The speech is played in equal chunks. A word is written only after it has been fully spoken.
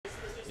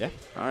Yeah.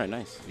 All right,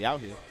 nice. We out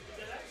here.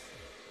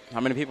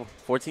 How many people?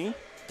 14?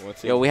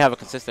 14. Yo, we have a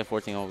consistent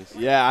 14 always.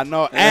 Yeah, I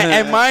know.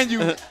 And mind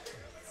you,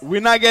 we're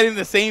not getting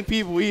the same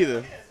people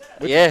either,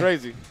 which is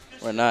crazy.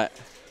 We're not.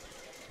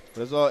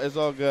 But it's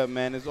all good,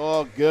 man. It's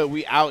all good.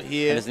 We out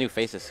here. And there's new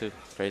faces, too.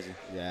 It's crazy.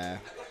 Yeah.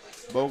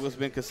 Bogo's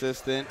been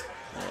consistent.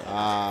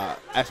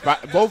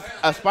 Both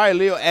Aspire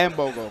Leo and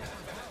Bogo.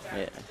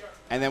 Yeah.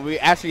 And then we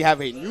actually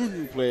have a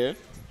new player,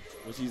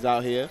 which he's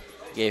out here.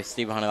 Gave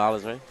Steve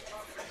 $100, right?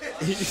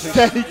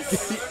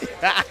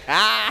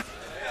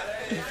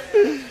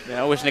 Man,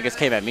 I wish niggas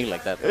came at me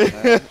like that.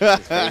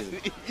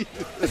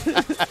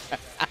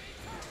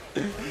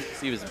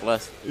 Steve was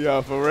blessed.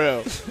 Yeah, for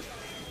real.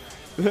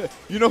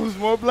 You know who's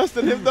more blessed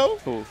than him, though?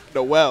 Who?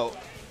 The Well.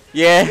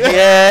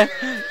 Yeah.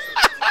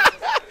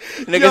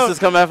 Niggas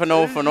just come out for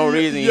no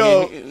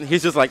reason.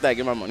 He's just like that.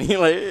 Give my money.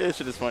 Like, this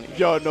shit is funny.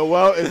 Yo,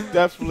 Noel is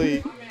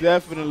definitely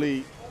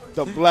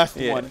the blessed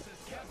one.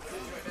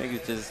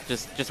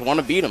 Niggas just want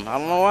to beat him. I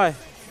don't know why.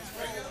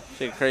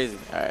 Shit crazy.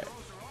 All right.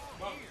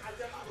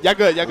 Y'all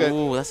good.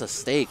 Ooh, that's a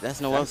steak.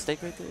 That's Noel's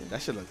steak right there.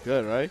 That shit look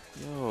good, right?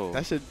 Yo.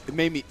 That shit it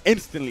made me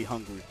instantly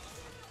hungry.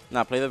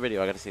 Nah, play the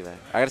video. I got to see that.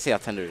 I got to see how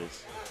tender it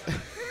is.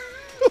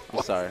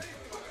 I'm sorry.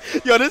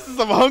 Yo, this is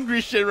some hungry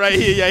shit right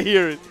here. Y'all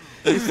hearing?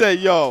 He said,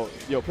 yo,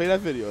 play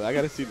that video. I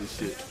got to see this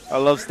shit. I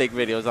love steak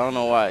videos. I don't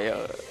know why.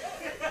 Yo.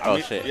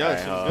 Shit. Yo,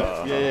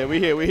 right, yeah, we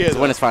here. It's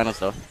winners finals,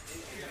 though.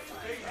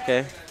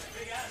 Okay.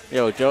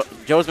 Yo,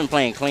 Joe's been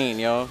playing clean,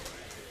 yo.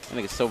 That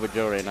nigga's sober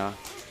Joe right now.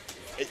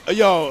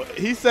 Yo,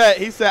 he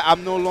said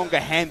I'm no longer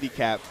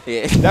handicapped.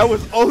 Yeah. That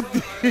was OD.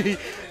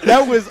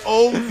 That was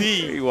OD.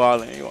 He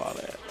wildin'.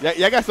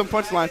 Y'all got some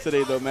punchlines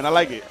today, though, man. I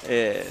like it.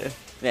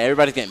 Yeah,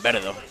 everybody's getting better,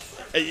 though.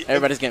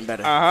 Everybody's getting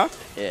better. Uh-huh.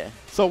 Yeah.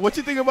 So what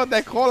you think about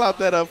that call out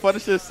that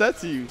Punisher said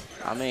to you?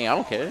 I mean, I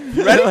don't care.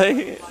 You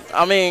ready?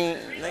 I mean,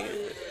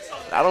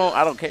 I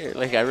don't care.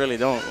 Like, I really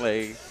don't.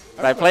 Like,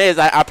 when I play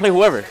I play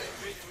whoever.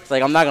 It's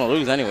like I'm not gonna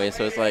lose anyway,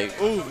 so it's like.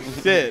 Ooh,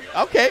 shit.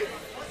 Okay.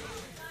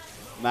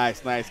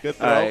 Nice. Good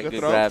throw. All right, good good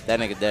throw. grab. That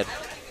nigga dead.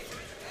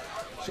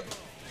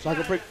 So I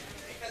can break.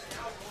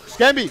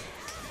 Scamby.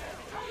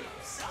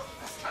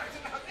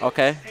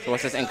 Okay. So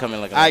what's this incoming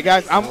looking All like?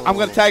 right, guys. I'm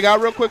gonna tag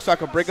out real quick so I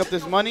can break up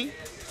this money.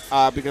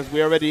 Because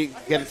we already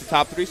get into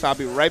top 3, so I'll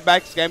be right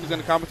back. Scamby's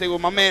gonna commentate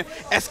with my man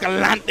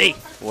Escalante.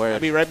 Word. I'll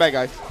be right back,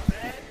 guys.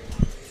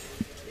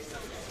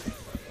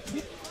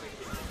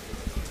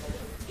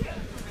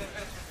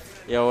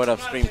 Yo, what up,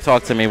 stream?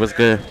 Talk to me. What's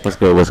good? What's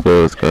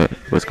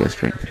good,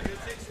 stream?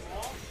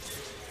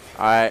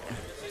 All right.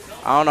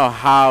 I don't know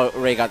how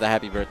Ray got the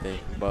happy birthday,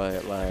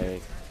 but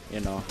like, you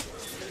know.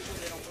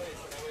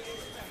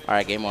 All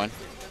right, game 1.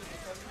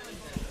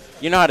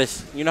 You know how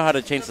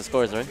to change the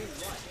scores, right?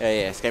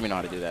 Yeah. Scammy know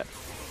how to do that.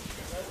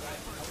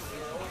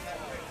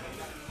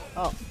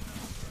 Oh.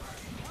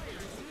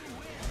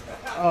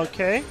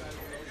 Okay.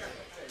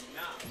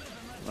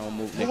 No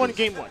move. Who won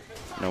game 1?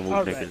 No move,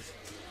 All niggas. right.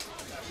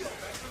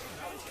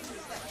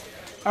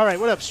 All right,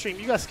 what up, stream?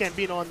 You got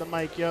Scambino on the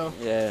mic, yo.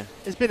 Yeah.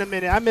 It's been a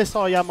minute. I missed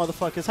all y'all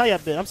motherfuckers. How y'all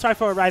been? I'm sorry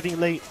for arriving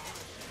late.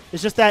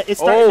 It's just that it's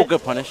starting. Oh,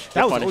 good punish.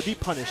 That good was punish. OD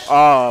punish.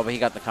 Oh, but he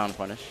got the counter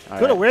punish. All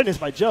Good right. awareness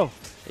by Joe.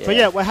 Yeah. But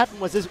yeah, what happened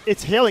was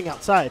it's hailing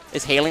outside.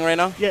 It's hailing right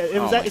now? Yeah,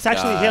 it's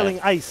actually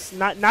hailing ice,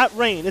 not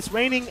rain. It's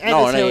raining and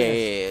it's hailing.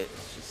 Yeah.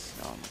 It's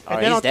just, all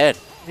right, then he's dead.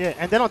 Yeah,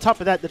 and then on top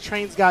of that, the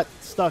trains got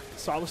stuck,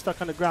 so I was stuck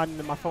on the ground and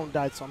then my phone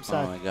died, so I'm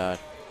sad. Oh my god.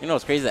 You know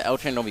what's crazy? The L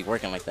train don't be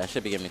working like that.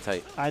 Should be getting me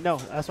tight. I know.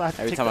 That's why I have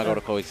to Every take time I the go M.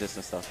 to coexist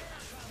and stuff.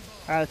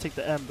 I gotta take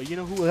the M, but you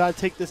know who gotta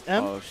take this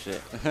M? Oh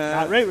shit.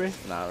 Not RayRay.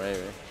 Not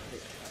RayRay.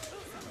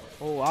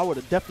 Oh, I would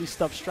have definitely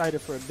stuffed Strider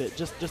for a bit,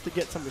 just to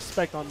get some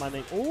respect on my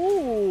name.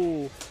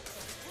 Ooh.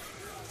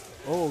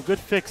 Oh, good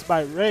fix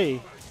by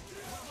Ray.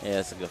 Yeah,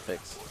 that's a good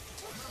fix.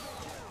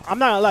 I'm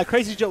not gonna lie,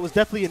 Crazy Joe was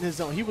definitely in his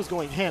zone. He was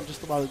going ham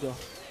just a while ago.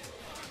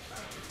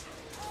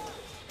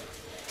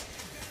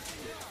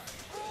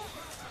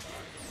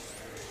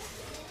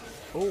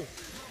 Oh.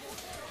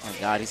 Oh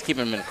god, he's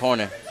keeping him in the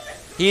corner.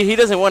 He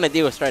doesn't want to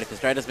deal with Strider because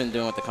Strider's been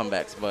doing with the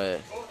comebacks,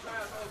 but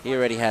he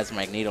already has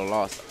Magneto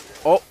lost.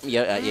 Oh,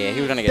 yeah, he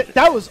was gonna get.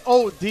 That was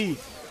OD.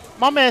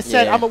 My man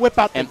said, "I'm gonna whip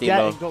out the empty gat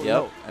low. and go Yep,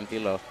 low." empty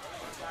low.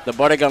 The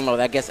butter gun low,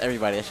 that gets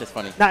everybody. That's just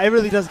funny. Nah, it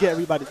really does get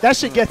everybody. That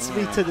shit gets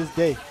me to this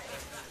day.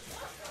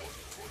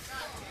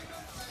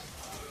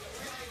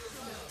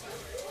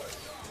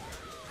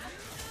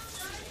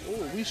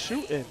 Ooh, we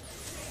shooting.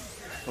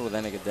 Oh,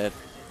 that nigga dead.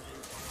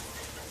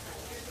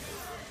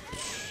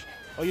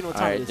 Oh, you know what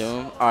All time right, it is.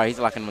 Doom. All right, he's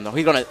locking him in.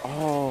 He's gonna.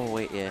 Oh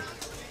wait, yeah.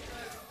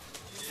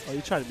 Oh,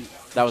 you trying to be.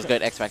 That was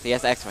good. X Factor.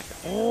 Yes, X Factor.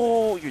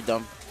 Oh, you're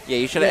dumb. Yeah,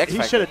 you should have X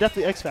Factor. He should have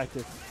definitely X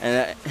Factor.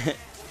 And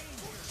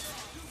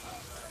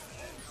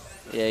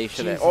yeah, you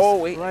should have. Jesus Oh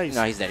wait. Christ.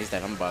 No, he's dead. He's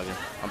dead. I'm bugging.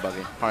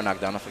 Hard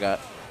knockdown. I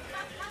forgot.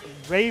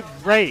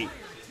 RayRay.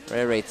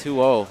 RayRay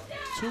 2-0.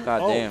 2-0. God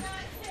damn.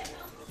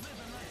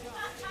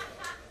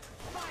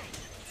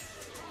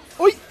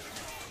 Oi.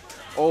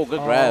 Oh,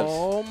 good grabs.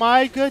 Oh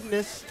my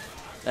goodness.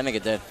 That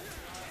nigga dead.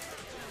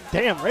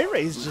 Damn,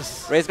 RayRay's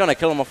just. Ray's gonna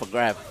kill him off a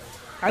grab.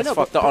 I That's know.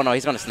 fucked up. Oh no,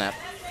 he's gonna snap.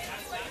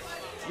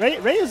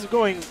 Ray is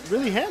going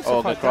really handsome.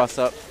 Oh, good cross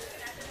up.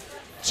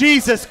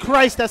 Jesus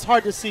Christ, that's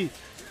hard to see.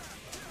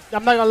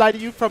 I'm not gonna lie to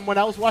you. From when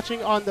I was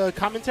watching on the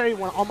commentary,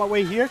 when on my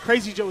way here,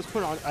 Crazy Joe was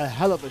putting on a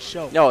hell of a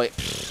show. Yo,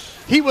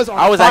 he was on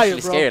I was fire,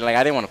 actually bro. scared. Like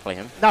I didn't want to play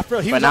him. Not for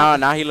real. But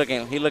now he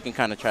looking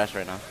kind of trash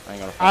right now. I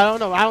ain't gonna. I don't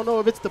know. I don't know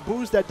if it's the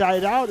booze that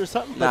died out or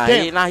something. Nah,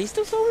 but he's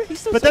still sober.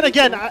 He's still. But sober, then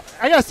again,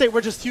 I gotta say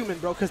we're just human,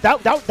 bro. Because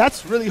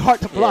that's really hard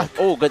to block.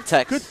 Yeah. Oh, good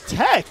tech. Good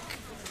tech.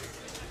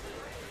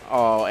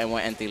 Oh, and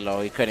went empty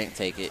low. He couldn't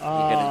take it. He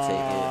couldn't take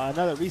it.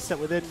 Another reset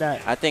within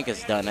that. I think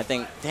it's done.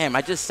 Damn,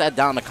 I just sat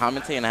down to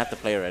commentate and I have to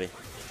play already.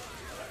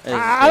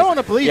 I don't want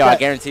to believe that. Yo, I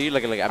guarantee you.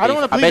 Look. I don't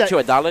want to believe that.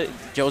 I bet you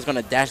 $1 Joe's going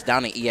to dash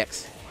down an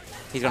EX.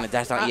 He's going to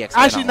dash down EX.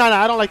 Actually, no,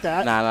 I don't like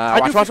that. Nah.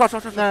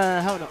 Watch.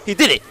 Nah, hell no. He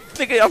did it.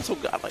 Nigga, I'm so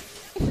godlike.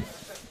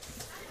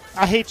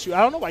 I hate you.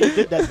 I don't know why you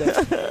did that then.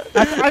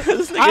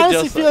 I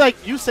honestly feel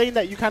like you saying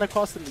that you kind of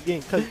cost him the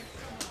game because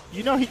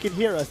you know he can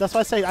hear us. That's why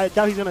I say I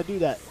doubt he's going to do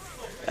that.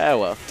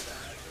 Well.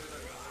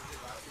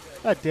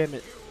 God damn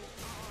it.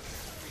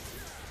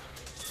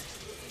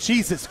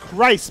 Jesus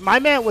Christ. My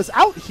man was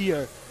out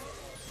here.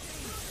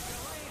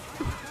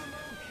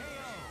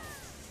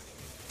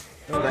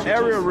 The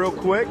area real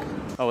quick.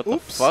 Oh, what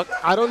Oops. the fuck?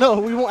 I don't know.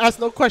 We won't ask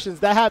no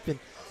questions. That happened.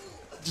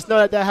 Just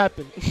know that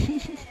happened.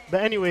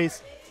 But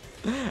anyways.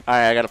 All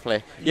right, I got to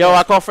play. Yo,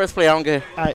 I call first play. I don't get. All right.